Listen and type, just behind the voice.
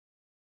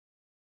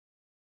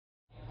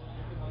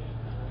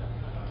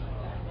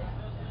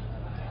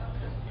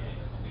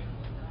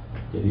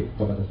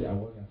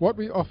What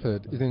we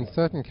offered is in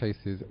certain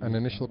cases an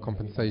initial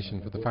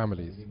compensation for the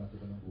families.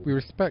 We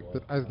respect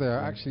that as they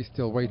are actually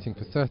still waiting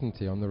for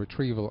certainty on the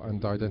retrieval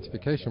and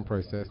identification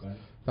process,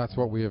 that's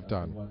what we have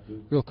done.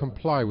 We'll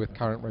comply with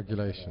current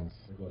regulations.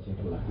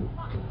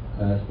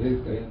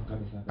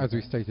 As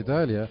we stated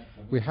earlier,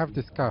 we have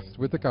discussed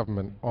with the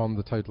government on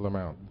the total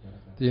amount.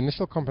 The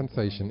initial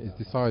compensation is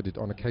decided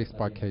on a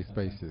case-by-case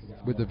basis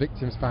with the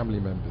victims'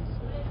 family members.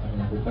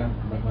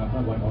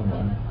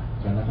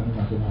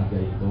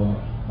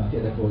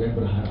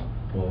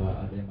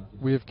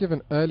 We have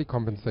given early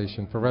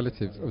compensation for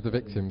relatives of the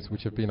victims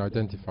which have been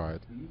identified.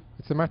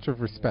 It's a matter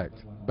of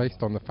respect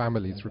based on the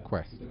family's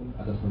request.